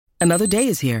Another day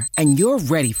is here, and you're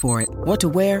ready for it. What to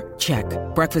wear? Check.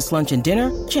 Breakfast, lunch, and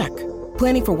dinner? Check.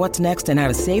 Planning for what's next and how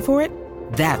to save for it?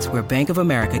 That's where Bank of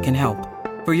America can help.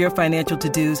 For your financial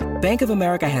to-dos, Bank of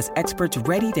America has experts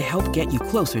ready to help get you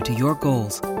closer to your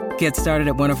goals. Get started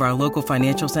at one of our local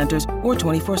financial centers or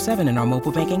 24/7 in our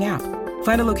mobile banking app.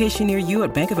 Find a location near you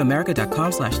at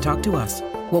bankofamerica.com/talktous.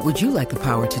 What would you like the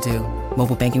power to do?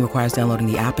 Mobile banking requires downloading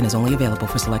the app and is only available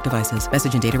for select devices.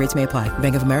 Message and data rates may apply.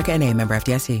 Bank of America N.A., member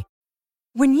FDIC.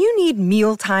 When you need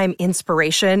mealtime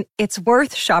inspiration, it's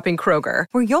worth shopping Kroger,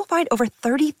 where you'll find over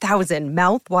 30,000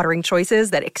 mouth-watering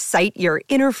choices that excite your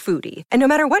inner foodie. And no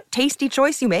matter what tasty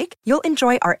choice you make, you'll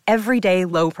enjoy our everyday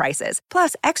low prices,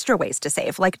 plus extra ways to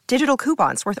save, like digital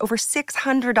coupons worth over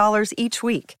 $600 each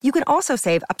week. You can also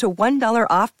save up to $1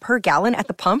 off per gallon at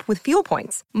the pump with fuel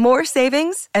points. More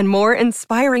savings and more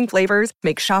inspiring flavors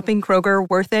make shopping Kroger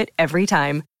worth it every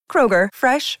time. Kroger,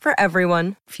 fresh for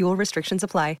everyone. Fuel restrictions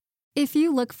apply. If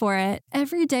you look for it,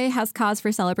 every day has cause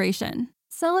for celebration.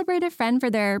 Celebrate a friend for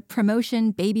their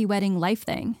promotion, baby wedding, life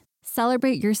thing.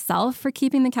 Celebrate yourself for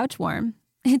keeping the couch warm.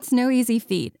 It's no easy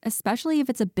feat, especially if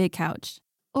it's a big couch.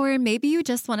 Or maybe you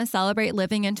just want to celebrate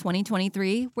living in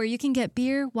 2023, where you can get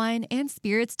beer, wine, and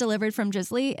spirits delivered from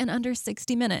Drizzly in under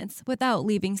 60 minutes without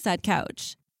leaving said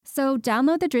couch. So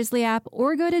download the Drizzly app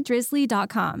or go to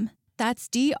drizzly.com. That's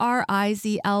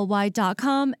DRIZLY.com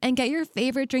and get your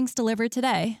favorite drinks delivered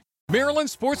today. Maryland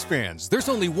sports fans, there's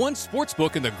only one sports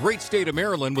book in the great state of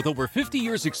Maryland with over 50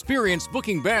 years experience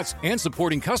booking bets and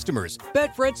supporting customers.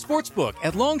 Betfred Sportsbook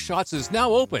at Longshots is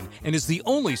now open and is the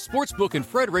only sportsbook in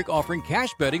Frederick offering cash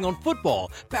betting on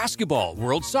football, basketball,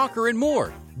 world soccer, and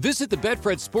more. Visit the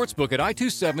Betfred Sportsbook at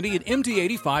I-270 and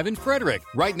MD-85 in Frederick,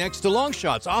 right next to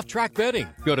Longshots off-track betting.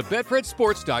 Go to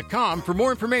betfredsports.com for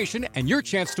more information and your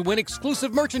chance to win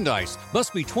exclusive merchandise.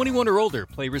 Must be 21 or older.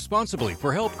 Play responsibly.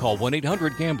 For help, call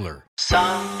 1-800-GAMBLER.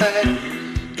 Some facts.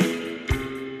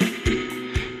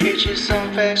 Get you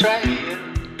some facts right here.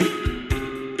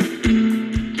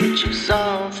 Get you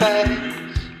some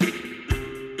facts.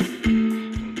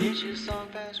 Get you some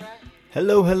facts right here.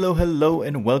 Hello, hello, hello,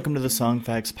 and welcome to the Song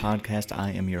Facts Podcast.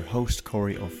 I am your host,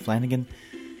 Corey O'Flanagan,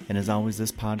 and as always,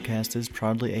 this podcast is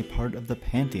proudly a part of the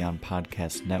Pantheon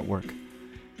Podcast Network.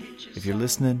 If you're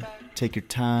listening, take your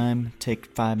time, take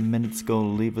 5 minutes, go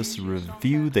leave us a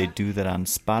review. They do that on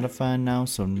Spotify now,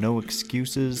 so no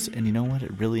excuses, and you know what?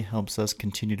 It really helps us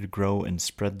continue to grow and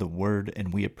spread the word,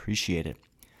 and we appreciate it.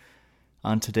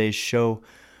 On today's show,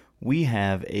 we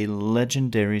have a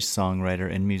legendary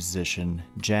songwriter and musician,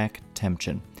 Jack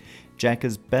Temchin. Jack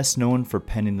is best known for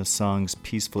penning the songs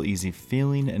Peaceful Easy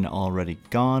Feeling and Already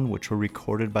Gone, which were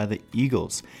recorded by the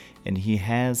Eagles, and he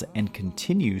has and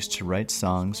continues to write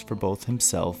songs for both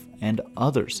himself and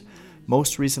others.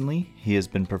 Most recently, he has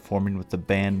been performing with the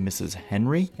band Mrs.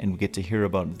 Henry, and we get to hear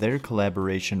about their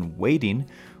collaboration, Waiting,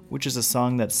 which is a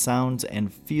song that sounds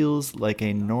and feels like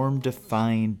a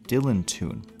norm-defying Dylan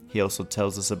tune. He also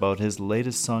tells us about his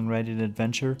latest songwriting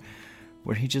adventure,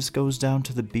 where he just goes down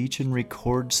to the beach and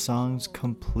records songs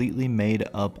completely made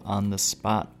up on the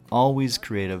spot. Always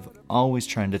creative, always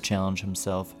trying to challenge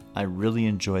himself. I really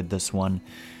enjoyed this one.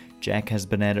 Jack has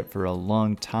been at it for a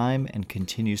long time and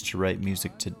continues to write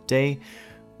music today,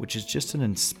 which is just an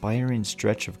inspiring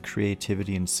stretch of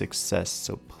creativity and success.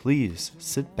 So please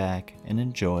sit back and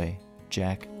enjoy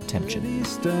Jack Temchin.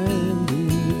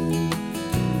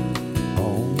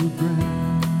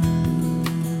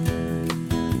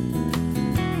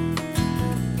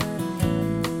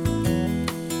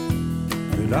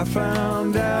 I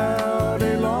found out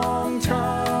a long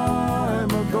time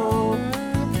ago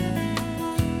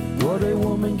what a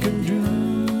woman can do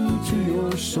to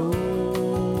your soul.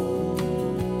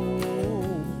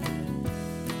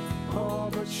 Oh,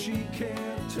 but she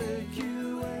can't take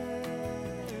you away.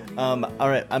 All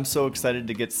right, I'm so excited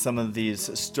to get some of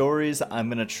these stories. I'm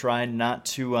going to try not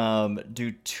to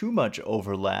do too much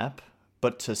overlap,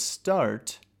 but to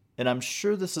start, and I'm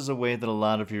sure this is a way that a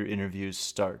lot of your interviews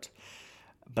start,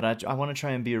 but I want to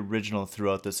try and be original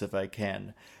throughout this if I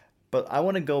can. But I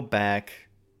want to go back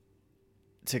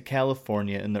to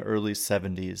California in the early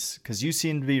 70s, because you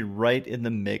seem to be right in the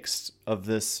mix of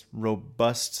this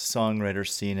robust songwriter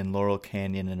scene in Laurel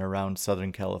Canyon and around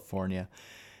Southern California.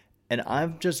 And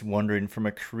I'm just wondering, from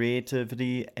a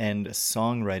creativity and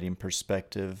songwriting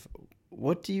perspective,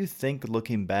 what do you think,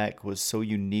 looking back, was so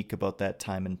unique about that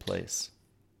time and place?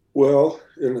 Well,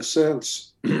 in a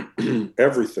sense,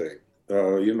 everything.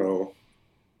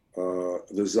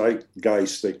 The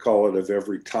zeitgeist, they call it, of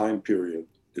every time period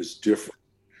is different.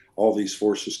 All these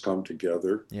forces come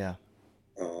together. Yeah.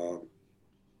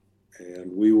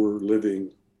 And we were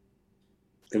living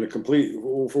in a complete,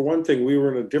 well, for one thing, we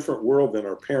were in a different world than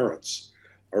our parents.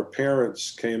 Our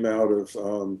parents came out of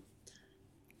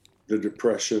the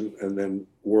Depression and then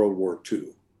World War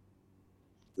II.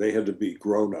 They had to be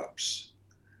grown-ups,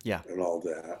 Yeah. and all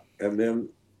that. And then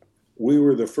we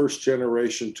were the first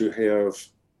generation to have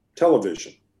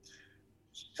television.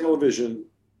 Television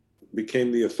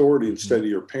became the authority instead of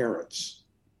your parents.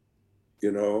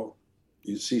 You know,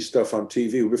 you see stuff on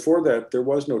TV. Before that, there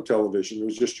was no television. It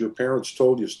was just your parents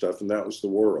told you stuff, and that was the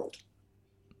world.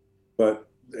 But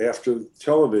after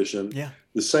television,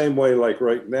 the same way, like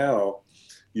right now,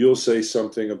 you'll say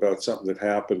something about something that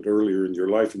happened earlier in your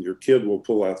life, and your kid will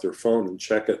pull out their phone and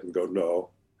check it and go, no,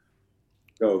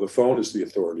 the phone is the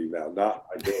authority now, not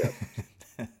my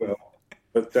dad. Well,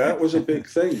 but that was a big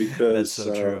thing, because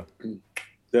That's so true.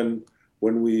 Then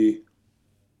when we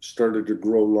started to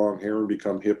grow long hair and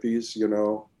become hippies, you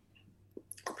know,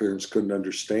 our parents couldn't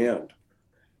understand.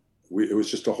 It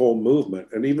was just a whole movement,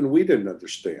 and even we didn't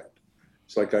understand.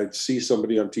 It's like I'd see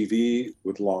somebody on TV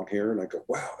with long hair, and I go,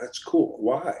 wow, that's cool.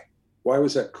 Why? Why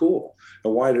was that cool?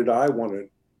 And why did I want to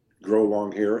grow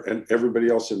long hair? And everybody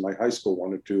else in my high school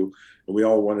wanted to, and we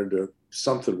all wanted to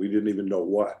something. We didn't even know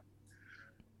what.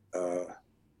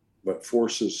 But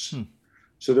forces.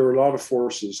 So there were a lot of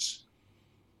forces.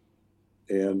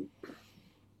 And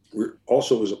we're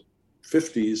also, it was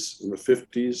the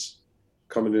 50s,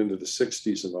 coming into the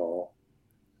 60s and all.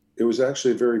 It was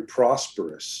actually a very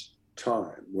prosperous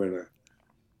time when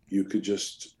you could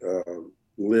just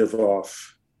live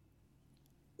off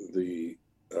the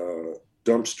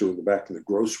dumpster in the back of the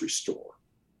grocery store.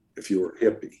 If you were a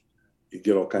hippie, you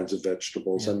get all kinds of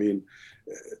vegetables. I mean,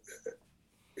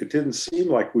 it didn't seem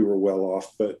like we were well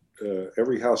off, but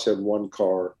every house had one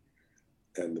car,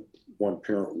 and one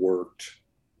parent worked,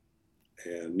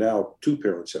 and now two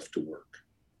parents have to work.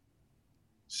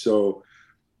 So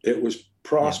it was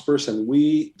prosperous, and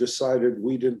we decided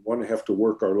we didn't want to have to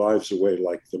work our lives away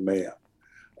like the man,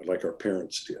 like our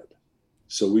parents did.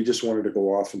 So we just wanted to go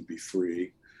off and be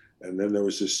free. And then there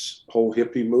was this whole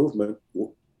hippie movement,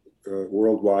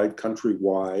 worldwide,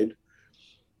 countrywide.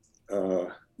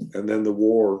 And then the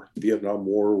war, Vietnam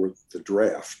War, with the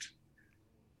draft.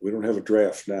 We don't have a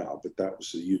draft now, but that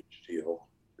was a huge deal.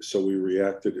 So we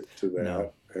reacted to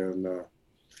that. No.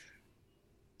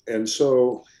 And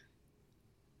so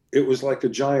it was like a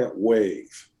giant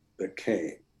wave that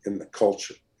came in the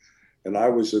culture. And I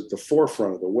was at the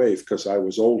forefront of the wave because I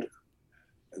was older.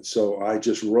 And so I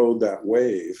just rode that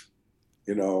wave,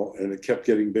 you know, and it kept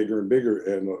getting bigger and bigger.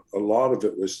 And a lot of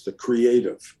it was the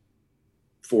creative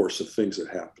force of things that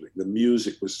happening. The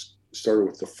music started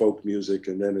with the folk music,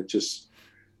 and then it just,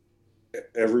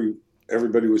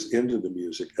 everybody was into the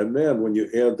music. And then when you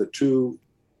add the two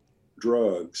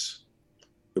drugs,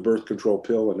 the birth control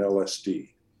pill and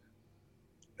LSD,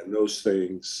 and those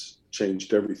things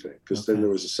changed everything, because then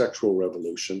there was a sexual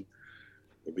revolution,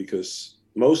 because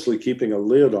mostly keeping a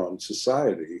lid on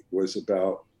society was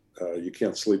about you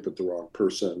can't sleep with the wrong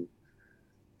person,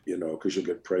 you know, because you'll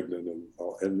get pregnant,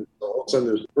 and all of a sudden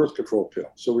there's a birth control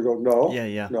pill. So we go, no,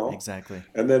 exactly.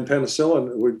 And then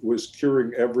penicillin was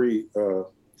curing every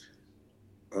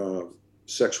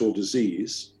sexual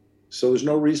disease. So there's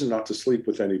no reason not to sleep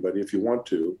with anybody if you want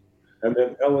to. And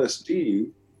then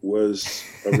LSD was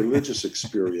a religious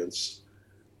experience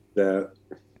that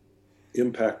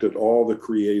impacted all the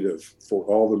creative, for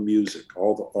all the music,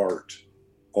 all the art,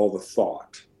 all the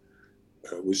thought.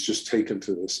 It was just taken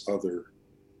to this other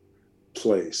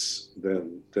place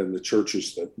than the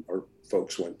churches that our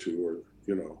folks went to, or,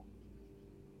 you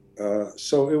know.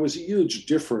 So it was a huge,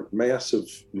 different, massive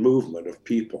movement of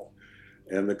people.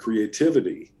 And the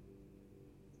creativity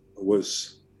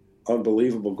was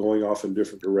unbelievable, going off in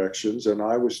different directions. And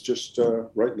I was just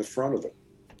right in the front of it.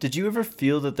 Did you ever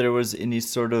feel that there was any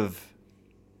sort of,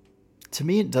 to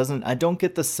me, I don't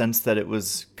get the sense that it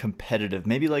was competitive,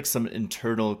 maybe like some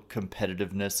internal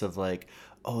competitiveness of like,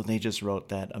 oh, they just wrote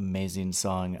that amazing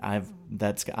song. I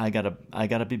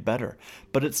gotta be better.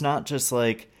 But it's not just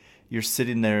like you're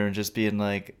sitting there and just being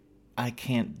like, I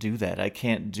can't do that. I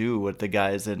can't do what the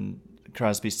guys in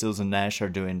Crosby, Stills, and Nash are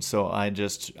doing, so I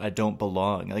don't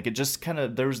belong. Like, it just kind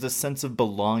of, there was this sense of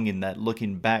belonging that,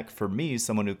 looking back, for me,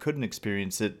 someone who couldn't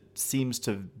experience it, seems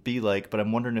to be like. But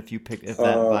I'm wondering if that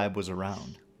vibe was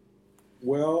around.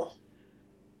 Well,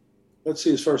 let's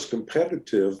see, as far as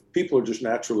competitive, people are just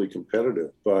naturally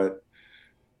competitive, but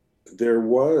there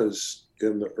was,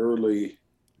 in the early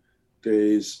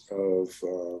days of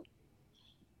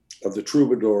the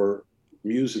troubadour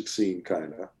music scene,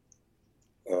 kind of,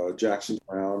 Jackson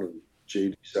Browne and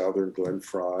J.D. Souther, Glenn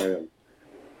Frey, and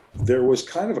there was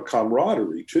kind of a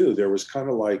camaraderie too. There was kind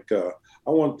of like,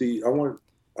 I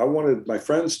wanted my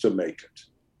friends to make it,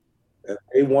 and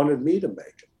they wanted me to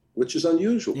make it, which is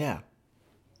unusual. Yeah.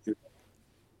 You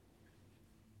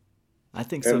I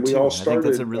think know? so And we too. all I think that's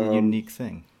a started. really unique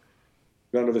thing.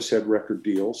 None of us had record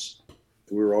deals.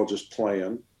 We were all just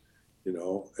playing, you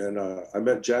know. And I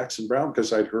met Jackson Browne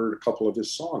because I'd heard a couple of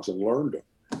his songs and learned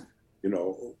them, you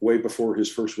know, way before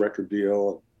his first record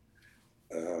deal.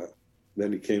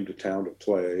 Then he came to town to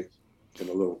play in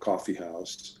a little coffee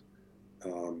house.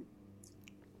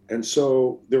 And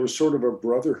so there was sort of a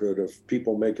brotherhood of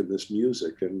people making this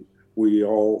music, and we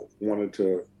all wanted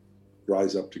to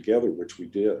rise up together, which we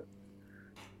did.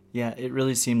 Yeah, it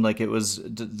really seemed like it was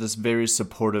this very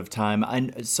supportive time.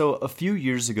 So a few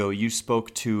years ago, you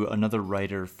spoke to another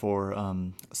writer for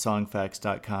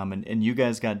songfacts.com, and you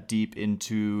guys got deep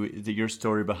into your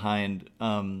story behind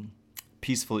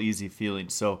Peaceful Easy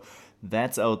Feelings. So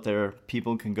that's out there.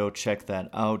 People can go check that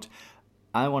out.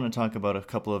 I want to talk about a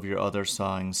couple of your other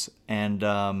songs, and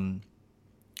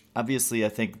obviously I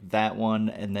think that one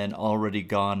and then Already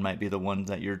Gone might be the one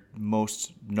that you're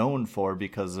most known for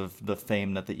because of the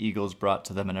fame that the Eagles brought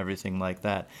to them and everything like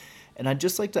that. And I'd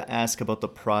just like to ask about the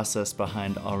process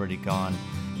behind Already Gone.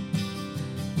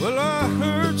 Well, I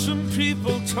heard some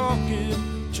people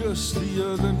talking just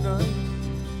the other night,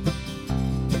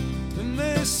 and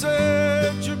they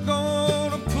said you're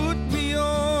gonna put me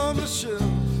on the shelf.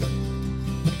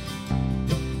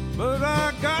 But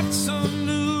I got some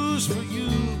news for you,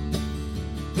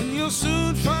 and you'll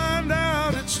soon find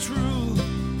out it's true.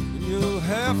 And you'll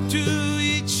have to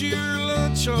eat your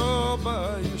lunch all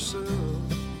by yourself.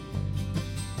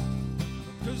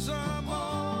 'Cause I'm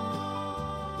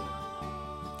all...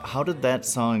 How did that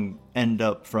song end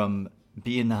up from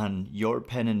being on your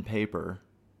pen and paper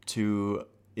to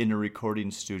in a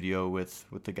recording studio with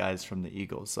the guys from the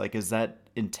Eagles? Like, is that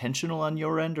intentional on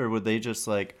your end, or were they just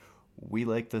like, we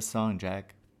like this song,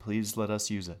 Jack, please let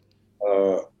us use it?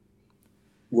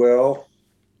 Well,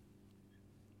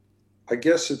 I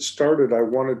guess it started, I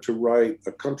wanted to write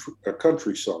a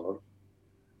country song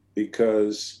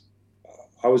because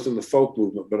I was in the folk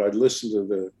movement, but I'd listen to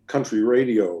the country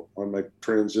radio on my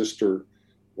transistor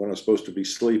when I was supposed to be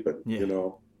sleeping, you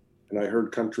know, and I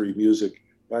heard country music.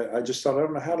 I just thought, I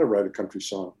don't know how to write a country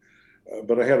song.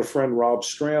 But I had a friend, Rob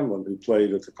Strandland, who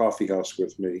played at the coffee house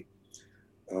with me.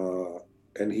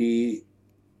 And he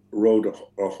rode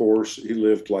a horse. He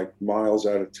lived like miles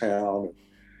out of town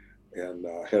and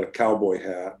had a cowboy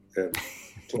hat and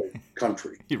played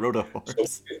country. He rode a horse.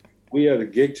 So we had a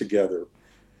gig together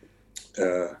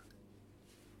at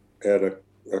a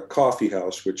coffee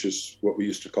house, which is what we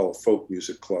used to call a folk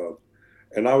music club.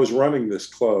 And I was running this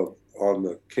club on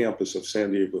the campus of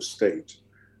San Diego State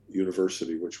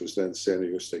University, which was then San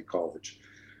Diego State College.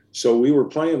 So we were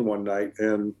playing one night,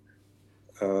 and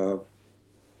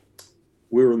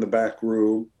we were in the back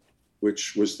room,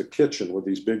 which was the kitchen with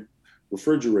these big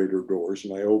refrigerator doors.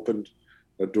 And I opened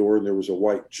a door and there was a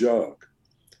white jug.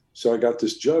 So I got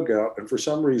this jug out, and for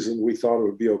some reason we thought it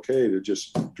would be okay to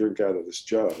just drink out of this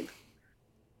jug.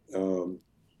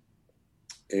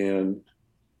 And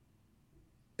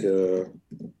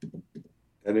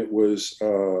it was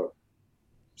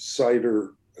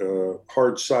cider,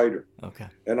 hard cider. Okay.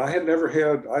 And I had never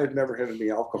had any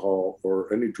alcohol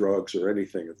or any drugs or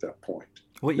anything at that point.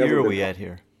 What year are we at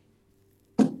here?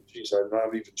 Geez, I'm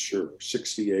not even sure.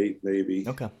 68 maybe.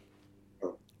 Okay.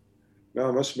 No,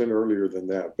 it must have been earlier than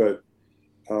that. But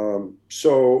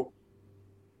so,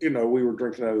 you know, we were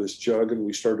drinking out of this jug and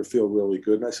we started to feel really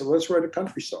good. And I said, let's write a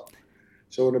country song.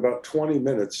 So in about 20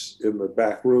 minutes in the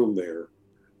back room there,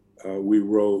 we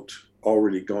wrote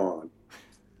Already Gone.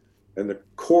 And the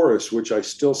chorus, which I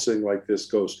still sing like this,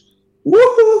 goes,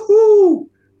 woo-hoo-hoo,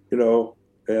 you know,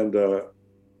 and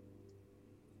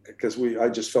because I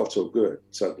just felt so good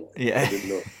suddenly. Yeah. I didn't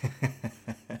know.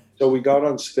 So we got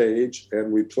on stage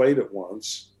and we played it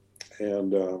once,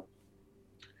 and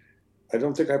I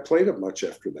don't think I played it much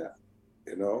after that,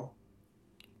 you know.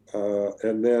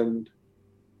 And then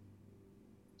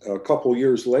a couple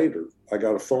years later, I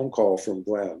got a phone call from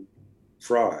Glenn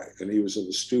Frey, and he was in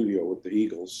the studio with the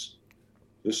Eagles.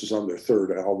 This was on their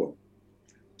third album.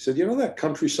 He said, you know that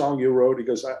country song you wrote? He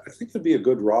goes, I think it'd be a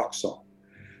good rock song.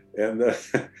 And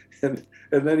and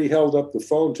then he held up the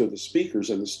phone to the speakers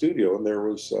in the studio, and there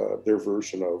was their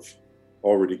version of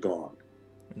Already Gone.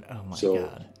 Oh my So,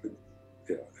 God.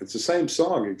 Yeah, it's the same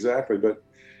song exactly.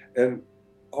 And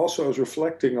also I was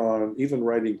reflecting on even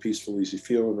writing Peaceful Easy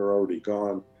Feeling or Already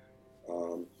Gone.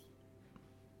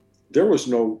 There was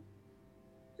no,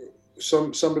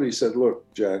 somebody said, look,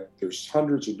 Jack, there's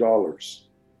hundreds of dollars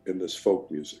in this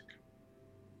folk music,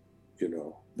 you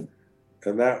know,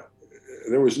 and that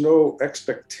there was no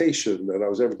expectation that I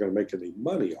was ever going to make any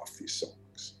money off these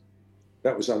songs.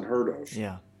 That was unheard of.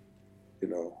 Yeah. You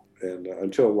know, and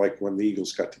until like when the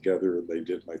Eagles got together and they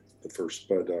did the first,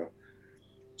 but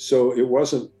so it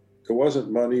wasn't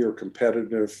money or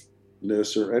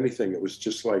competitiveness or anything. It was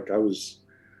just like I was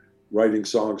writing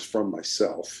songs from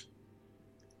myself,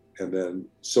 and then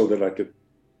so that I could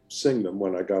sing them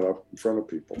when I got up in front of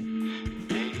people.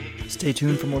 Stay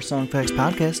tuned for more Song Facts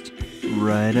podcast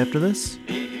right after this.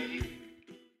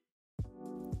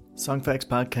 Song Facts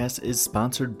podcast is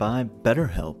sponsored by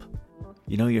BetterHelp.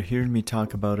 You know, you're hearing me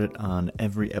talk about it on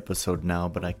every episode now,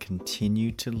 but I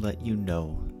continue to let you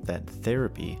know that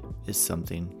therapy is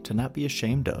something to not be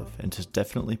ashamed of and to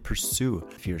definitely pursue.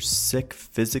 If you're sick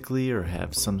physically or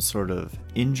have some sort of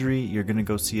injury, you're going to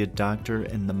go see a doctor,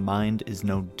 and the mind is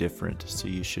no different. So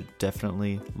you should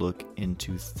definitely look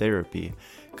into therapy,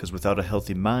 because without a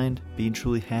healthy mind, being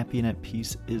truly happy and at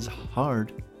peace is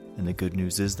hard. And the good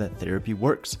news is that therapy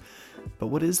works. But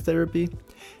what is therapy?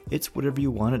 It's whatever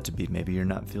you want it to be. Maybe you're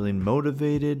not feeling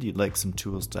motivated, you'd like some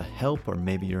tools to help, or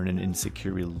maybe you're in an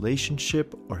insecure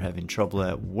relationship or having trouble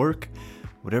at work.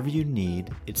 Whatever you need,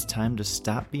 it's time to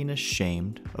stop being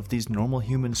ashamed of these normal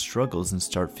human struggles and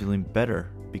start feeling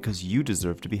better, because you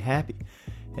deserve to be happy.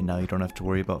 And now you don't have to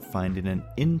worry about finding an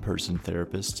in-person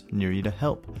therapist near you to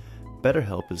help.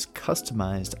 BetterHelp is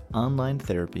customized online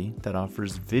therapy that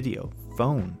offers video,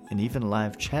 phone, and even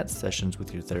live chat sessions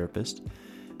with your therapist,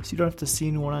 so you don't have to see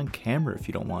anyone on camera if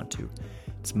you don't want to.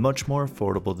 It's much more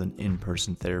affordable than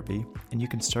in-person therapy, and you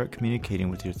can start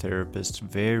communicating with your therapist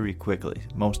very quickly,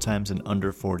 most times in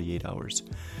under 48 hours.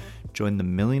 Join the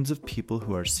millions of people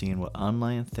who are seeing what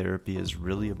online therapy is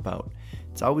really about.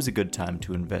 It's always a good time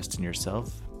to invest in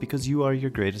yourself, because you are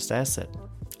your greatest asset.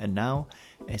 And now,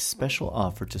 a special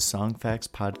offer to Song Facts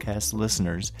podcast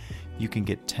listeners. You can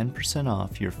get 10%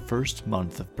 off your first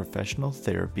month of professional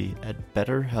therapy at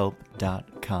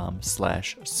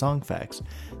betterhelp.com/songfacts.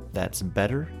 That's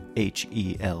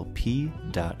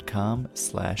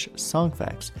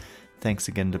betterhelp.com/songfacts. Thanks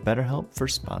again to BetterHelp for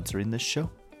sponsoring this show.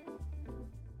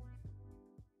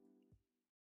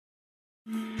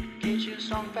 Get your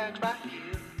song facts right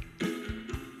here.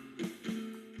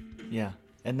 Yeah.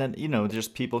 And then, you know,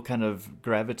 just people kind of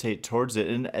gravitate towards it.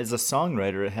 And as a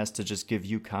songwriter, it has to just give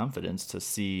you confidence to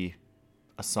see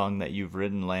a song that you've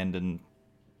written land, and,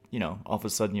 you know, all of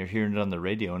a sudden you're hearing it on the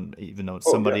radio, and even though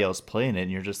it's somebody else playing it,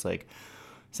 and you're just like,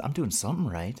 I'm doing something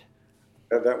right.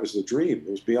 And that was the dream. It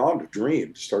was beyond a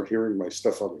dream to start hearing my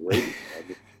stuff on the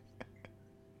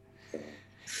radio.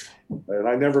 And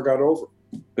I never got over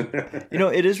it. You know,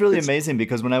 it is really amazing,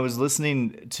 because when I was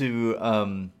listening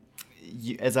to...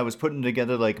 as I was putting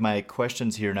together like my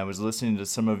questions here, and I was listening to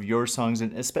some of your songs,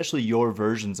 and especially your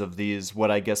versions of these, what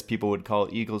I guess people would call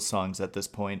Eagles songs at this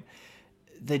point,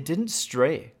 they didn't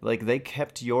stray. Like, they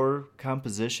kept your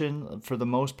composition for the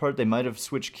most part. They might have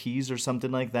switched keys or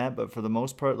something like that, but for the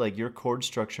most part, like, your chord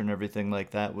structure and everything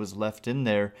like that was left in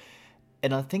there.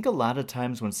 And I think a lot of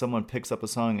times when someone picks up a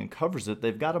song and covers it,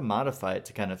 they've got to modify it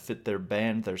to kind of fit their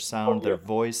band, their sound, their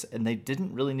voice, and they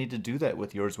didn't really need to do that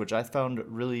with yours, which I found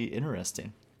really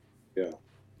interesting. Yeah,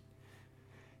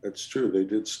 that's true. They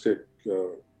did stick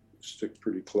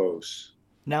pretty close.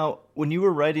 Now, when you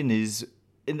were writing these,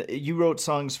 you wrote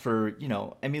songs for, you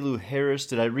know, Emmylou Harris.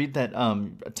 Did I read that?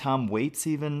 Tom Waits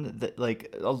even? That,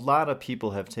 like, a lot of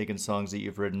people have taken songs that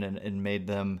you've written and made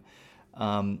them.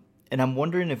 And I'm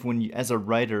wondering if, when you, as a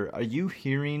writer, do you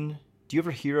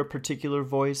ever hear a particular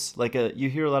voice? Like, you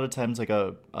hear a lot of times, like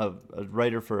a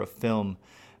writer for a film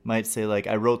might say, like,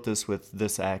 I wrote this with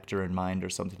this actor in mind or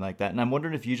something like that. And I'm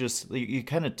wondering if you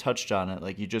kind of touched on it,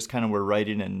 like you just kind of were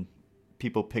writing and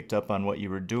people picked up on what you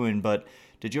were doing. But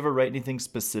did you ever write anything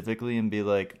specifically and be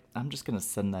like, I'm just going to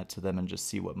send that to them and just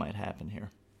see what might happen here?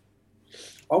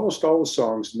 Almost all the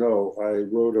songs, no. I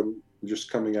wrote them just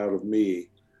coming out of me.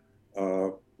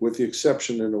 With the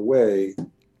exception, in a way,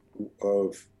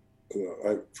 of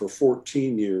for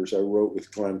 14 years, I wrote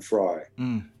with Glenn Frey.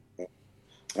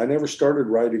 I never started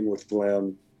writing with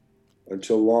Glenn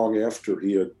until long after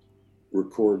he had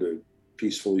recorded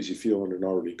Peaceful, Easy Feeling and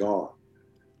Already Gone.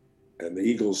 And the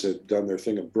Eagles had done their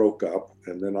thing and broke up,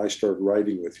 and then I started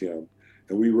writing with him.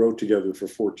 And we wrote together for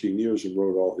 14 years and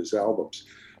wrote all his albums.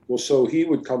 Well, so he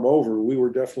would come over, and we were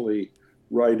definitely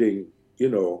writing, you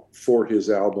know, for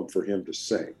his album for him to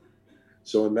sing.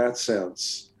 So in that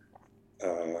sense,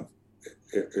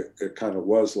 it kind of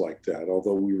was like that,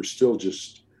 although we were still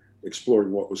just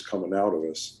exploring what was coming out of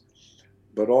us.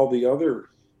 But all the other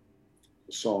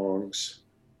songs,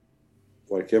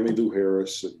 like Emmylou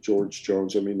Harris and George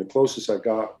Jones, I mean, the closest I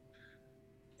got,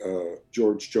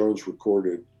 George Jones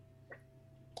recorded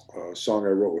song I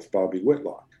wrote with Bobby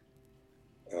Whitlock.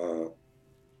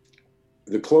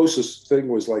 The closest thing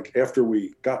was like after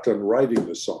we got done writing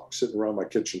the song, sitting around my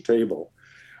kitchen table,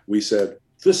 we said,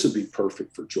 this would be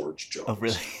perfect for George Jones. Oh,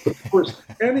 really? But of course,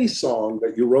 any song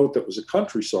that you wrote that was a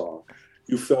country song,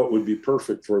 you felt would be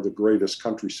perfect for the greatest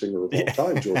country singer of all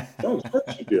time, George Jones. Of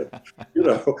course you did, you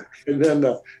know. And then,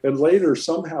 and later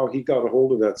somehow he got a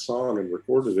hold of that song and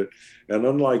recorded it. And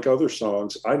unlike other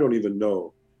songs, I don't even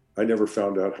know. I never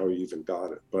found out how he even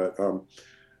got it.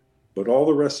 But all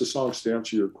the rest of the songs, to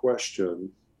answer your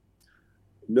question,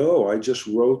 no, I just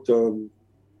wrote them.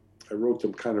 I wrote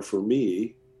them kind of for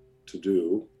me to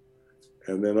do,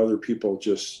 and then other people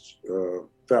just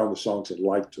found the songs and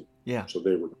liked them. Yeah. So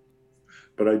they were.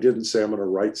 But I didn't say I'm going to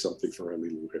write something for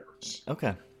Emmylou Harris.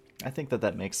 Okay. I think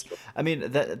that makes, I mean,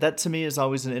 that to me is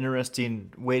always an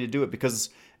interesting way to do it, because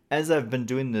as I've been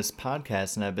doing this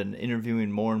podcast and I've been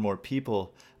interviewing more and more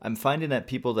people, I'm finding that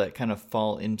people that kind of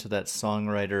fall into that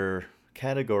songwriter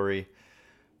category,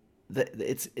 that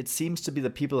it seems to be the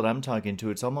people that I'm talking to,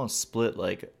 it's almost split,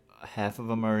 like half of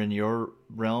them are in your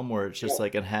realm where it's just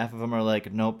like, and half of them are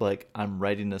like, nope, like I'm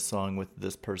writing this song with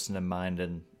this person in mind,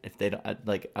 and if they don't,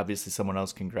 like, obviously someone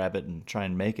else can grab it and try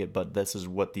and make it, but this is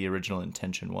what the original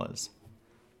intention was.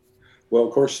 Well,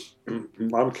 of course,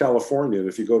 I'm Californian.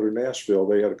 If you go to Nashville,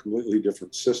 they had a completely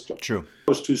different system. True.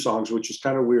 Those two songs, which is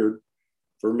kind of weird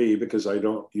for me because I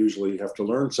don't usually have to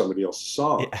learn somebody else's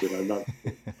songs, and I'm not,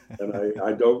 and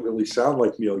I don't really sound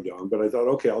like Neil Young, but I thought,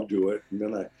 okay, I'll do it, and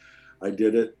then I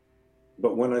did it.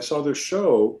 But when I saw their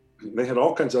show, they had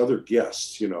all kinds of other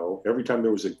guests. You know, every time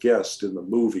there was a guest in the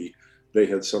movie, they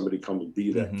had somebody come and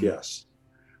be that guest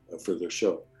for their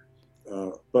show.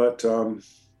 But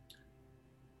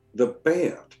the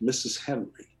band, Mrs.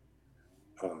 Henry,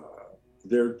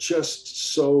 they're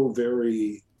just so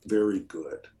very, very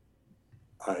good.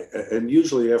 And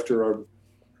usually after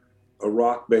a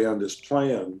rock band is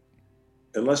playing,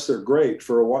 unless they're great,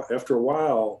 after a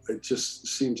while, it just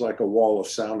seems like a wall of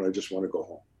sound. I just want to go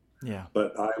home. Yeah.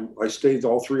 But I stayed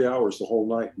all 3 hours the whole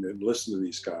night and listened to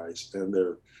these guys, and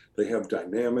they have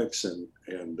dynamics and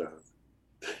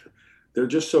they're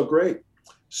just so great.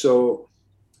 So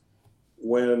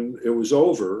when it was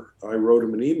over, I wrote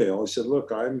him an email. I said,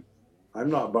 look, I'm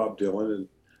not Bob Dylan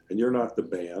and you're not the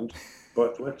band,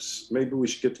 but maybe we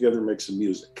should get together and make some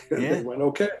music. And they went,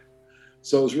 okay.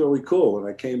 So it was really cool. And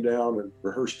I came down and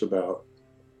rehearsed about,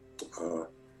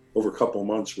 over a couple of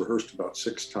months, rehearsed about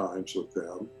 6 times with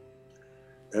them.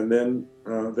 And then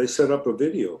they set up a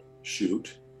video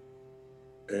shoot,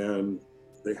 and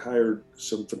they hired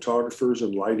some photographers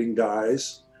and lighting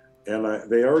guys. And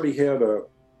they already had a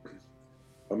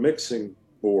mixing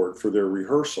board for their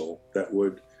rehearsal that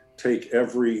would take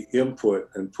every input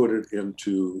and put it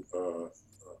into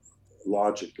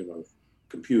Logic in a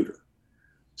computer.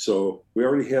 So we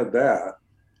already had that.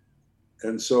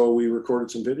 And so we recorded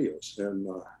some videos, and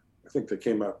I think they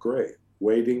came out great.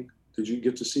 Waiting. Did you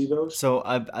get to see those? So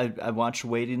I watched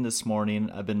Waiting this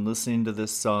morning. I've been listening to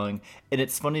this song, and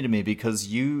it's funny to me because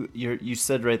you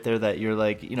said right there that you're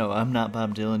like, you know, I'm not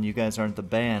Bob Dylan, you guys aren't the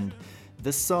band.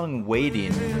 This song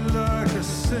Waiting. Like a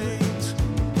saint,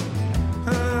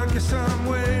 I guess I'm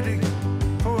waiting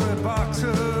for a box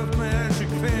of magic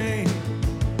pain.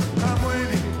 I'm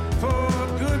waiting for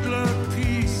a good luck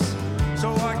piece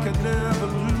so I can never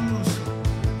lose.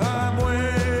 I'm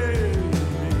waiting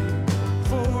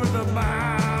for the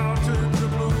mountain to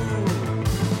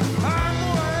move. I'm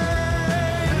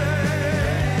waiting,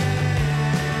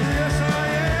 yes I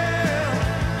am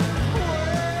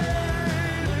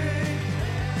waiting.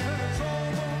 It's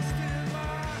almost in my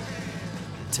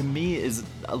hand. To me is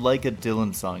like a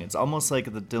Dylan song. It's almost like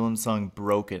the Dylan song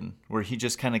Broken, where he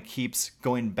just kind of keeps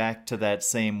going back to that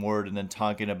same word and then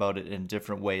talking about it in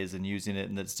different ways and using it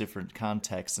in its different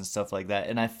contexts and stuff like that.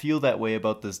 And I feel that way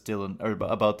about this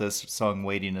about this song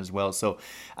Waiting as well. So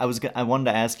I wanted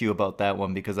to ask you about that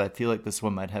one because I feel like this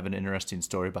one might have an interesting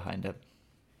story behind it.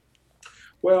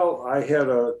 Well, I had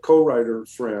a co-writer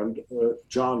friend,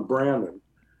 John Brannon,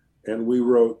 and we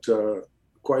wrote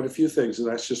quite a few things, and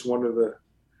that's just one of the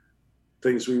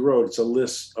things we wrote. It's a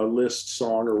list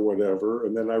song or whatever,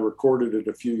 and then I recorded it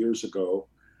a few years ago.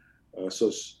 So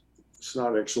it's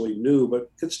not actually new, but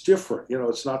it's different. You know,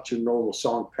 it's not your normal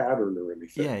song pattern or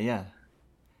anything. Yeah.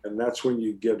 And that's when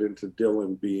you get into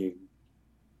Dylan being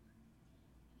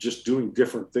just doing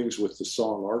different things with the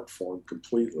song art form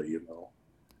completely, you know.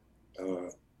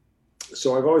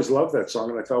 So I've always loved that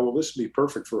song, and I thought, well, this would be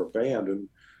perfect for a band. And,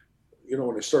 you know,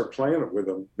 when I started playing it with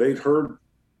them, they'd heard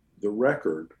the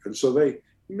record. And so they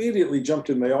immediately jumped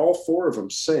in. They all four of them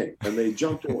sing, and they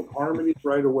jumped in with harmonies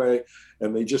right away,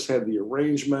 and they just had the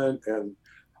arrangement, and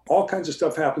all kinds of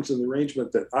stuff happens in the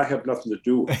arrangement that I have nothing to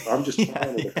do with. I'm just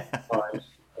playing it at the time,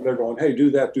 and they're going, hey,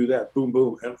 do that, boom,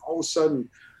 boom. And all of a sudden,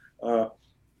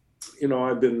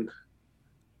 I've been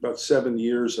about 7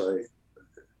 years, I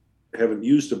haven't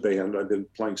used a band. I've been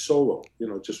playing solo.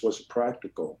 It just wasn't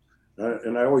practical.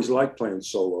 And I always liked playing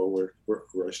solo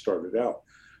where I started out.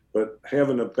 But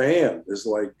having a band is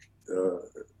like,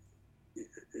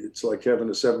 it's like having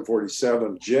a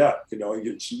 747 jet.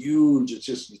 It's huge. It's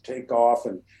just, you take off,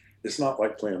 and it's not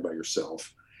like playing by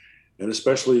yourself. And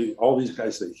especially all these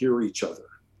guys, they hear each other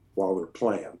while they're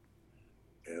playing,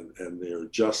 and they're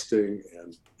adjusting,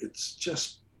 and it's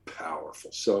just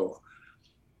powerful. So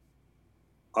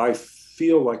I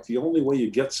feel like the only way you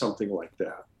get something like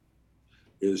that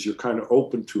is you're kind of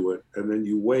open to it, and then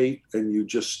you wait and you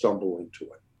just stumble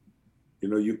into it.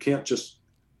 You can't just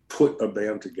put a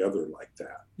band together like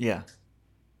that. Yeah.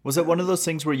 Was it one of those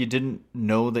things where you didn't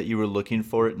know that you were looking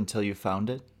for it until you found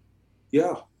it?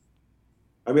 Yeah.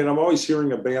 I mean, I'm always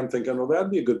hearing a band thinking, oh, that'd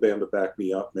be a good band to back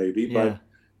me up, maybe. Yeah.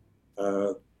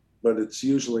 But it's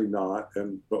usually not.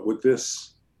 But with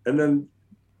this, and then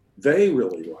they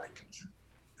really like it.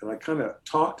 And I kind of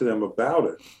talked to them about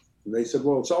it. And they said,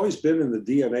 well, it's always been in the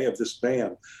DNA of this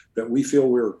band that we feel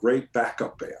we're a great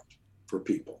backup band for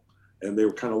people. And they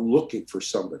were kind of looking for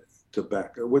somebody to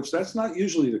back up, which that's not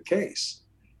usually the case.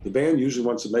 The band usually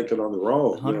wants to make it on their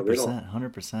own. 100%,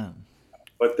 100%.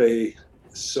 But they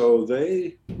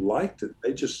liked it.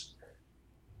 They just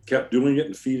kept doing it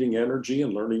and feeding energy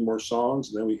and learning more songs.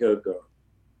 And then we had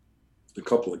a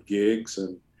couple of gigs.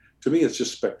 And to me, it's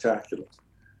just spectacular.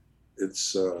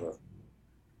 It's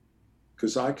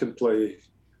because I can play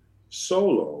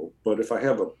solo, but if I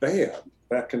have a band,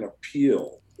 that can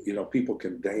appeal. People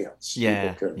can dance.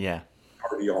 Yeah, people can yeah.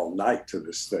 party all night to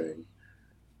this thing.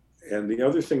 And the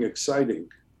other thing exciting,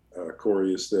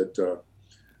 Corey, is that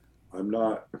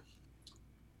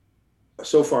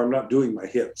so far I'm not doing my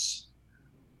hits.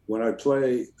 When I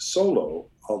play solo,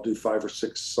 I'll do 5 or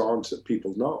 6 songs that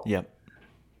people know. Yep.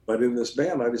 But in this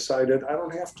band, I decided I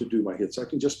don't have to do my hits. I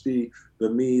can just be the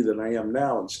me that I am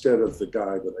now instead of the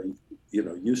guy that I,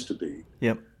 used to be.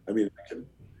 Yep. I mean, I can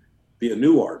be a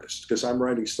new artist because I'm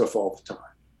writing stuff all the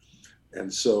time.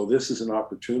 And so this is an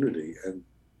opportunity, and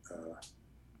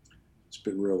it's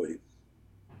been really...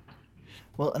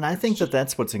 Well, and I think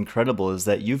that's what's incredible is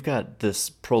that you've got this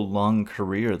prolonged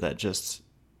career that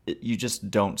you just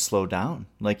don't slow down.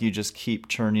 Like, you just keep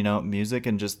churning out music,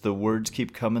 and just the words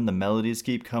keep coming, the melodies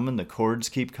keep coming, the chords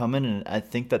keep coming. And I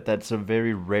think that's a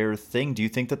very rare thing. Do you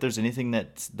think that there's anything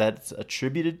that's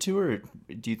attributed to, or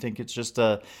do you think it's just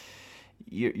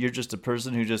you're just a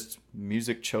person who just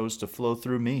music chose to flow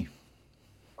through me?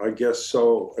 I guess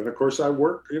so. And of course I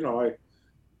work,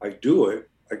 I do it.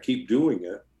 I keep doing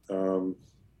it. And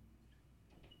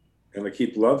I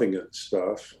keep loving it and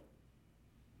stuff.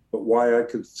 But why I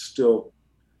could still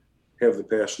have the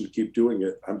passion to keep doing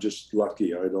it, I'm just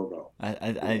lucky. I don't know.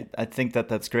 I think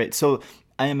that's great. So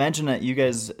I imagine that you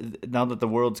guys, now that the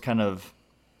world's kind of,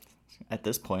 at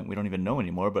this point, we don't even know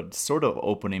anymore, but sort of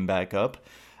opening back up,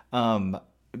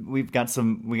 we got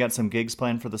some gigs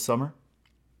planned for the summer.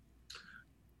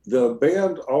 The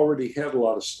band already had a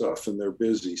lot of stuff, and they're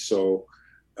busy. So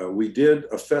we did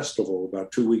a festival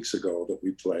about 2 weeks ago that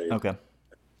we played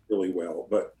really well.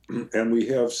 And we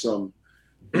have some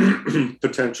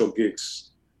potential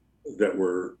gigs that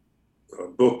we're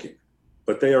booking,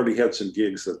 but they already had some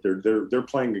gigs that they're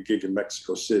playing a gig in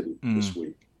Mexico City this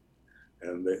week,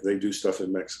 and they do stuff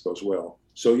in Mexico as well.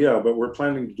 So yeah, but we're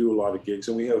planning to do a lot of gigs,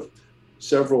 and we have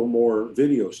several more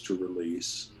videos to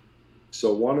release.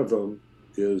 So one of them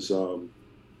is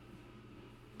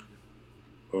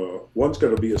one's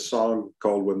going to be a song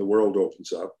called When the World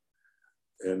Opens Up,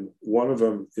 and one of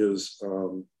them is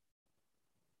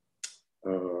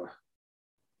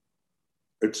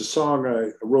it's a song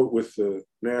I wrote with a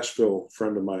Nashville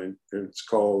friend of mine, and it's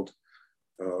called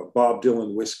Bob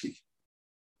Dylan Whiskey.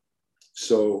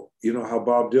 So you know how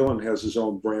Bob Dylan has his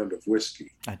own brand of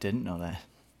whiskey? I didn't know that.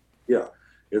 Yeah,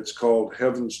 it's called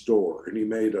Heaven's Door, and he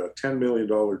made a $10 million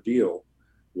deal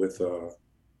with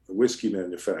whiskey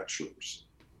manufacturers,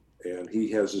 and he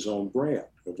has his own brand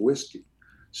of whiskey.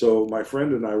 So my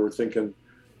friend and I were thinking,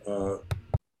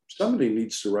 somebody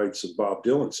needs to write some Bob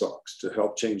Dylan songs to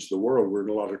help change the world. We're in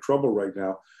a lot of trouble right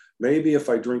now. Maybe if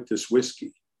I drink this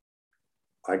whiskey,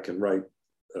 I can write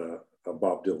a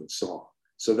Bob Dylan song.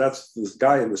 So that's this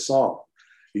guy in the song.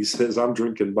 He says, I'm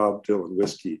drinking Bob Dylan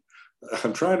whiskey.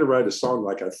 I'm trying to write a song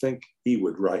like I think he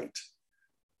would write.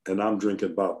 And I'm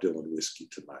drinking Bob Dylan whiskey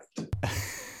tonight.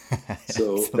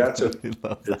 So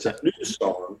it's a new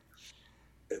song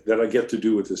that I get to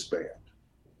do with this band.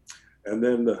 And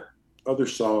then the other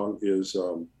song is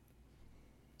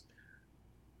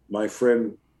my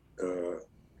friend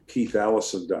Keith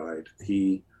Allison died.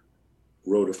 He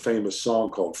wrote a famous song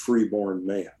called Freeborn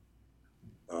Man.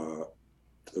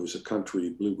 It was a country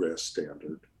bluegrass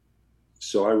standard.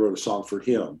 So I wrote a song for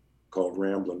him called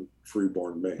Ramblin'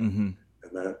 Freeborn Man.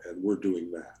 And we're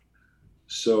doing that.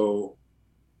 So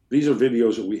these are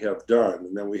videos that we have done,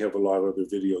 and then we have a lot of other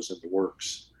videos in the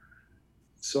works.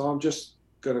 So I'm just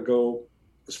going to go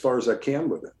as far as I can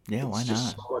with it. Yeah, why not? It's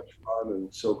just so much fun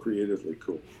and so creatively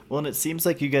cool. Well, and it seems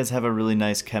like you guys have a really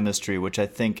nice chemistry, which I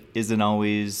think isn't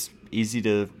always easy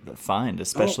to find,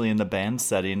 especially in the band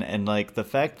setting. And like the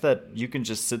fact that you can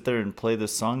just sit there and play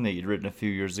this song that you'd written a few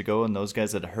years ago, and those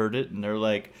guys had heard it and they're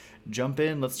like, jump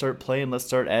in, let's start playing, let's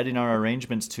start adding our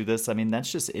arrangements to this. I mean,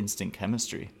 that's just instant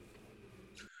chemistry.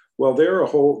 Well, they're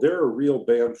a real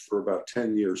band for about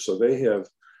 10 years. So they have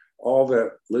all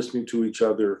that listening to each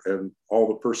other, and all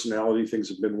the personality things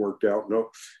have been worked out.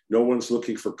 No one's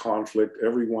looking for conflict.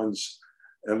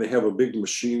 And they have a big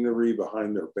machinery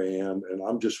behind their band. And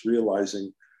I'm just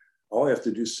realizing all I have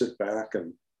to do is sit back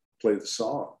and play the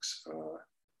songs.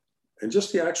 And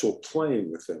just the actual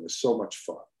playing with them is so much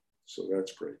fun. So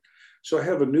that's great. So I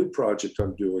have a new project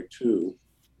I'm doing too.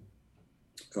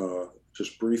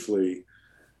 Just briefly,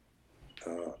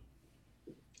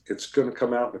 it's going to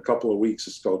come out in a couple of weeks.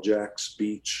 It's called Jack's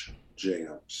Beach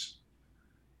Jams.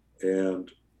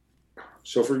 And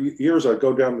so for years, I'd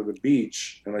go down to the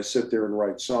beach and I sit there and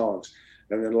write songs.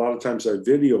 And then a lot of times I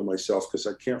video myself because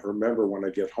I can't remember when I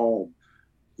get home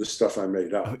the stuff I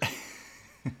made up.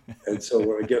 And so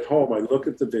when I get home, I look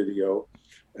at the video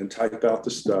and type out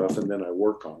the stuff, and then I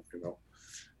work on it,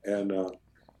 And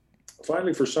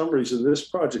finally, for some reason, this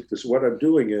project is what I'm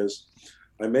doing is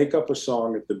I make up a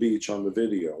song at the beach on the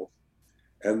video,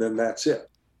 and then that's it.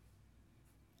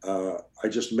 I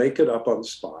just make it up on the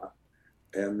spot,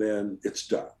 and then it's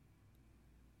done.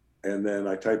 And then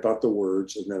I type out the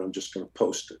words, and then I'm just going to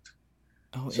post it.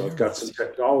 So I've got some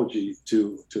technology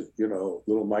to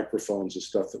little microphones and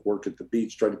stuff that work at the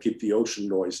beach, try to keep the ocean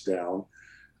noise down.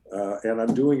 And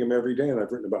I'm doing them every day, and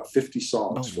I've written about 50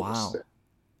 songs for this thing.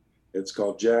 It's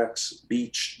called Jack's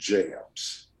Beach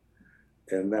Jams.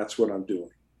 And that's what I'm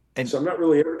doing. And so I'm not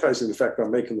really advertising the fact that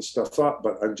I'm making the stuff up,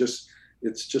 but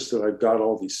it's just that I've got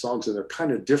all these songs, and they're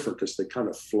kind of different because they kind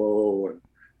of flow,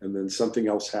 and then something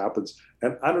else happens.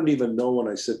 And I don't even know when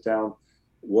I sit down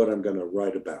what I'm going to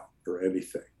write about or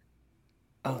anything.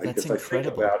 That's if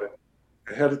incredible. I think about it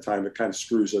ahead of time, it kind of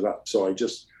screws it up. So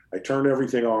I turn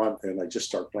everything on and I just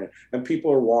start playing. And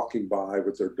people are walking by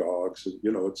with their dogs, and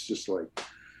it's just like,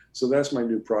 so that's my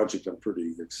new project. I'm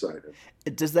pretty excited.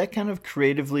 Does that kind of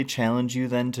creatively challenge you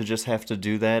then to just have to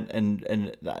do that?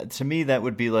 And to me, that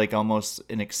would be like almost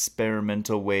an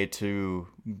experimental way to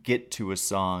get to a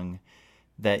song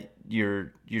that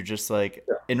you're just like,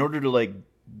 in order to like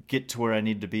get to where I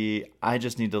need to be, I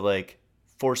just need to like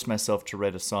force myself to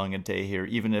write a song a day here,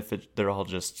 even if they're all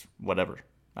just whatever.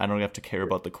 I don't have to care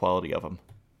about the quality of them.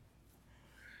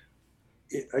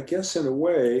 I guess in a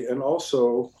way, and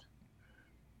also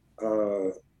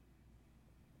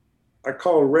I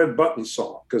call it a red button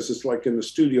song because it's like in the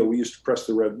studio, we used to press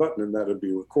the red button and that'd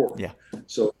be recorded. Yeah.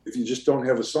 So if you just don't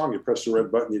have a song, you press the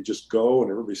red button, you just go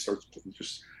and everybody starts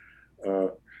just.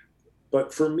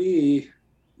 But for me,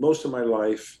 most of my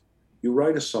life, you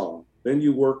write a song, then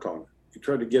you work on it. You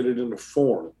try to get it in a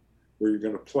form where you're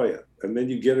going to play it. And then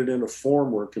you get it in a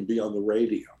form where it can be on the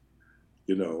radio,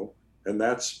 and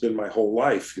that's been my whole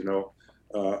life, and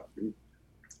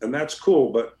that's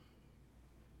cool. But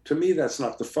to me, that's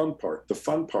not the fun part. The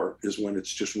fun part is when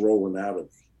it's just rolling out of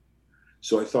me.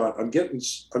 So I thought, I'm getting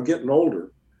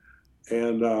older,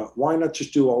 and why not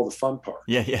just do all the fun part?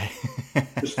 Yeah.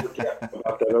 Just forget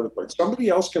about that other part. Somebody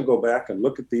else can go back and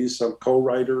look at these, some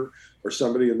co-writer or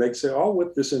somebody, and they can say, I'll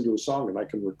whip this into a song and I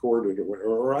can record it,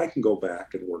 or I can go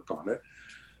back and work on it.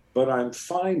 But I'm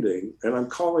finding, and I'm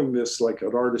calling this like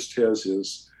an artist has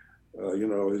his,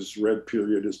 his red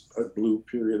period, his blue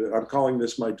period. I'm calling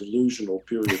this my delusional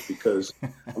period because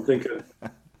I'm thinking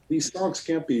these songs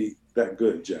can't be that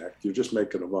good, Jack. You're just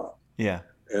making them up. Yeah.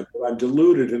 And I'm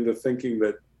deluded into thinking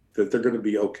that they're going to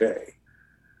be okay.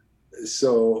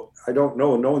 So I don't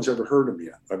know. No one's ever heard them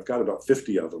yet. I've got about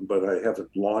 50 of them, but I haven't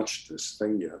launched this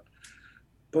thing yet.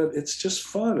 But it's just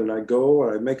fun. And I go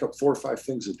and I make up 4 or 5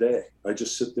 things a day. I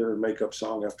just sit there and make up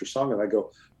song after song. And I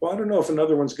go, well, I don't know if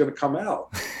another one's going to come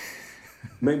out.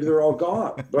 Maybe they're all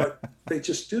gone, but they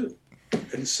just do.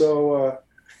 And so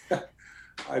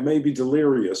I may be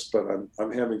delirious, but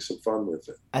I'm having some fun with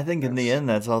it. I think in the end,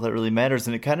 that's all that really matters.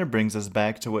 And it kind of brings us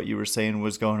back to what you were saying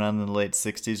was going on in the late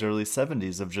 60s, early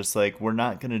 70s of just like, we're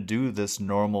not going to do this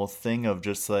normal thing of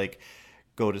just like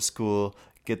go to school,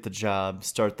 get the job,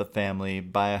 start the family,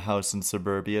 buy a house in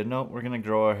suburbia. No, we're going to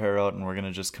grow our hair out and we're going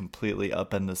to just completely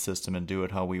upend the system and do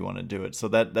it how we want to do it. So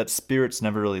that spirit's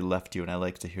never really left you, and I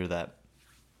like to hear that.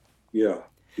 Yeah.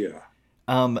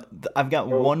 I've got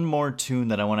one more tune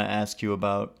that I want to ask you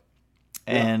about.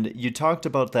 And you talked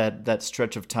about that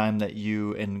stretch of time that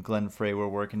you and Glenn Frey were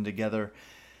working together.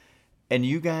 And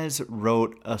you guys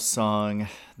wrote a song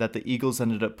that the Eagles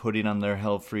ended up putting on their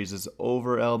Hell Freezes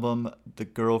Over album, The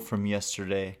Girl from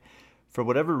Yesterday. For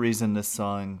whatever reason, this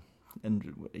song,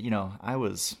 and I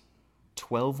was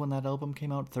 12 when that album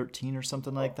came out, 13 or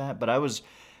something like that, but I was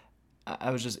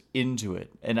just into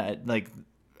it. And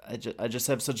I just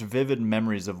have such vivid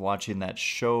memories of watching that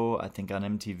show, I think on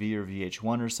MTV or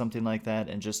VH1 or something like that,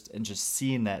 and just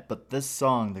seeing that. But this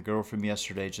song, The Girl from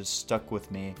Yesterday, just stuck with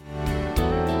me.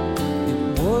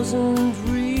 It wasn't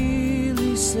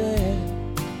really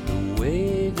sad the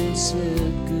way they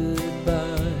said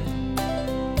goodbye,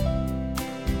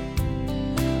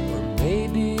 or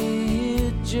maybe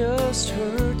it just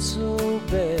hurt so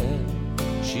bad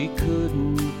she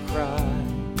couldn't cry.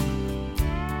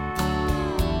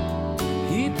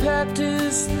 He packed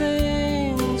his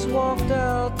things, walked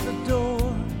out the door,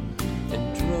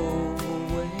 and drove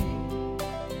away.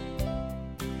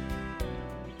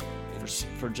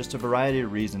 For just a variety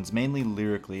of reasons, mainly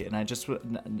lyrically, and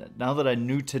now that I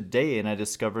knew today and I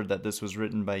discovered that this was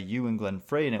written by you and Glenn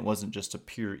Frey and it wasn't just a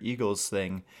pure Eagles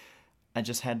thing, I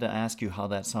just had to ask you how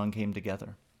that song came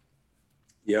together.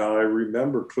 Yeah, I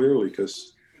remember clearly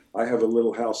because I have a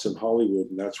little house in Hollywood,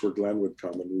 and that's where Glenn would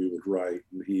come and we would write,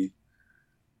 and he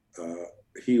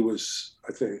was,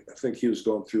 I think he was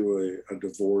going through a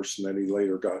divorce, and then he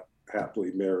later got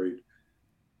happily married,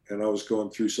 and I was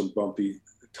going through some bumpy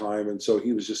time, and so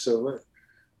he was just saying, it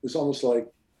was almost like,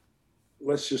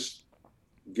 let's just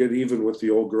get even with the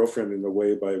old girlfriend in a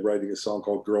way by writing a song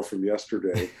called Girl from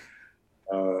Yesterday.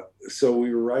 So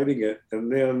we were writing it, and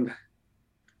then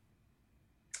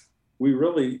we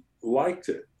really liked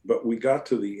it, but we got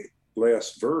to the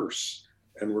last verse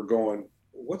and we're going,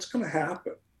 what's going to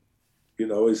happen?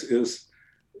 Is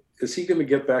he going to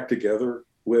get back together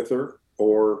with her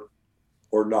or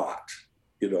not?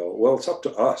 Well, it's up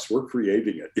to us. We're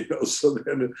creating it, So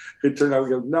then it turned out, we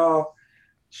go, no,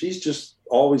 she's just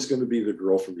always going to be the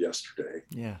girl from yesterday.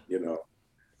 Yeah.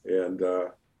 And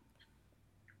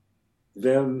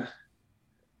then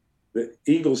the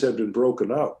Eagles had been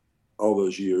broken up all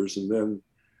those years, and then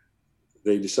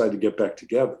they decided to get back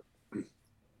together.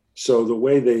 So the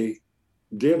way they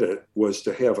did it was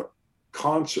to have a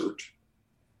concert.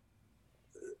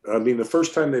 I mean, the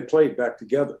first time they played back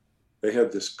together, they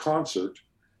had this concert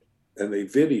and they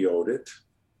videoed it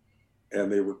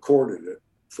and they recorded it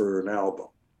for an album.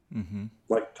 Mm-hmm.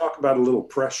 Like, talk about a little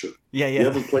pressure. Yeah. You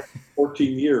haven't played for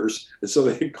 14 years. And so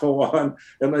they go on.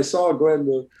 And I saw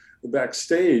Glenn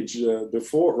backstage right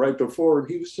before, and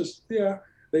he was just,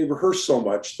 they rehearsed so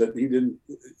much that he didn't,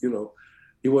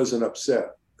 he wasn't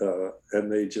upset.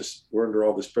 And they just were under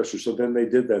all this pressure. So then they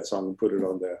did that song and put it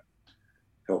on that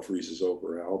Hell Freezes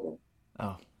Over album.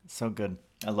 Oh, so good.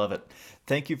 I love it.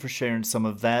 Thank you for sharing some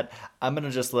of that. I'm going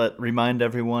to just remind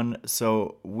everyone.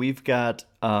 So we've got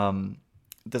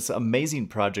this amazing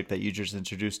project that you just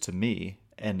introduced to me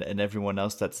and everyone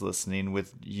else that's listening,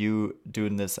 with you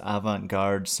doing this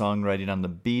avant-garde songwriting on the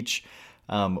beach.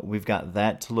 We've got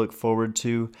that to look forward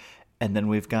to. And then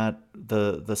we've got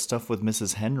the stuff with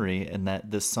Mrs. Henry and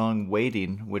this song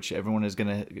Waiting, which everyone is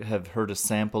going to have heard a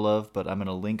sample of, but I'm going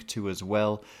to link to as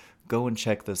well. Go and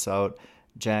check this out.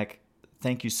 Jack,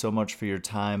 thank you so much for your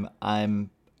time. I'm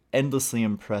endlessly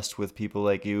impressed with people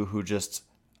like you who just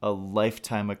a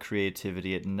lifetime of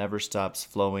creativity. It never stops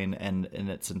flowing, and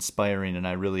it's inspiring, and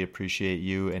I really appreciate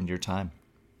you and your time.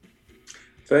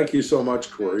 Thank you so much,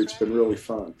 Corey. It's been really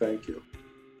fun. Thank you.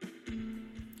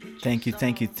 Thank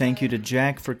you to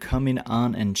Jack for coming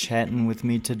on and chatting with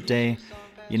me today.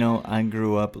 I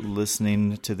grew up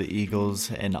listening to the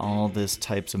Eagles and all this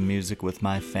types of music with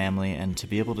my family, and to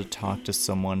be able to talk to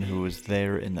someone who was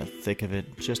there in the thick of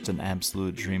it, just an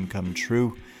absolute dream come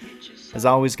true. As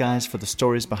always, guys, for the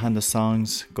stories behind the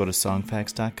songs, go to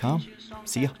songfacts.com.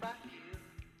 See ya.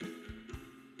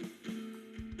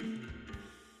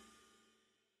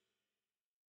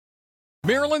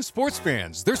 Maryland sports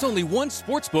fans, there's only one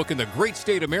sportsbook in the great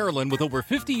state of Maryland with over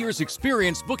 50 years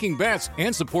experience booking bets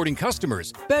and supporting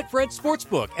customers. Betfred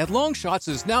Sportsbook at Longshots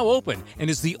is now open and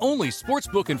is the only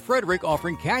sportsbook in Frederick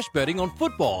offering cash betting on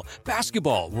football,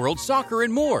 basketball, world soccer,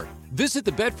 and more. Visit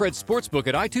the Betfred Sportsbook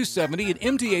at I-270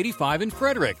 and MD-85 in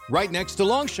Frederick, right next to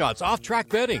Longshots off-track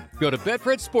betting. Go to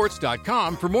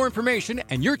BetfredSports.com for more information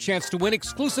and your chance to win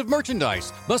exclusive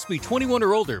merchandise. Must be 21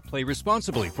 or older. Play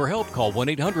responsibly. For help, call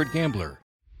 1-800-GAMBLER.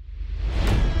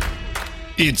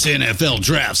 It's NFL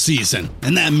draft season,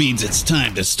 and that means it's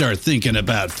time to start thinking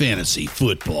about fantasy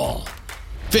football.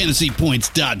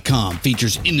 FantasyPoints.com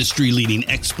features industry-leading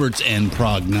experts and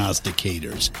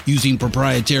prognosticators using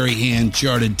proprietary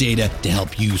hand-charted data to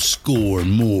help you score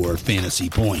more fantasy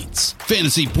points.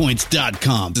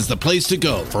 FantasyPoints.com is the place to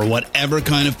go for whatever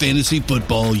kind of fantasy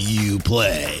football you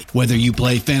play. Whether you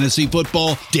play fantasy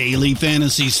football, daily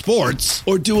fantasy sports,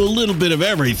 or do a little bit of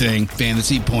everything,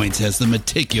 Fantasy Points has the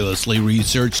meticulously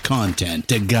researched content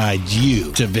to guide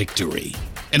you to victory.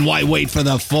 And why wait for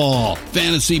the fall?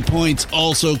 Fantasy Points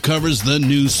also covers the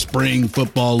new spring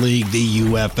football league, the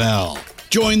UFL.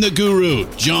 Join the guru,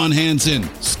 John Hansen,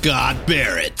 Scott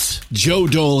Barrett, Joe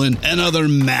Dolan, and other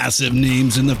massive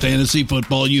names in the fantasy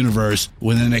football universe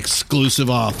with an exclusive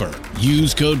offer.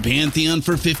 Use code Pantheon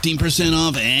for 15%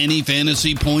 off any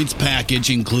Fantasy Points package,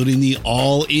 including the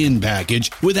all-in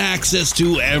package, with access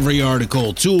to every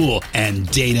article, tool, and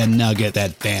data nugget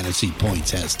that Fantasy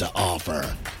Points has to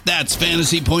offer. That's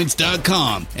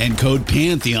FantasyPoints.com and code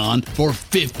Pantheon for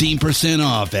 15%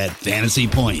 off at Fantasy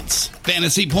Points.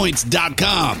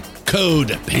 FantasyPoints.com,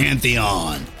 code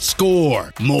Pantheon.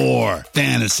 Score more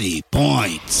fantasy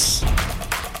points.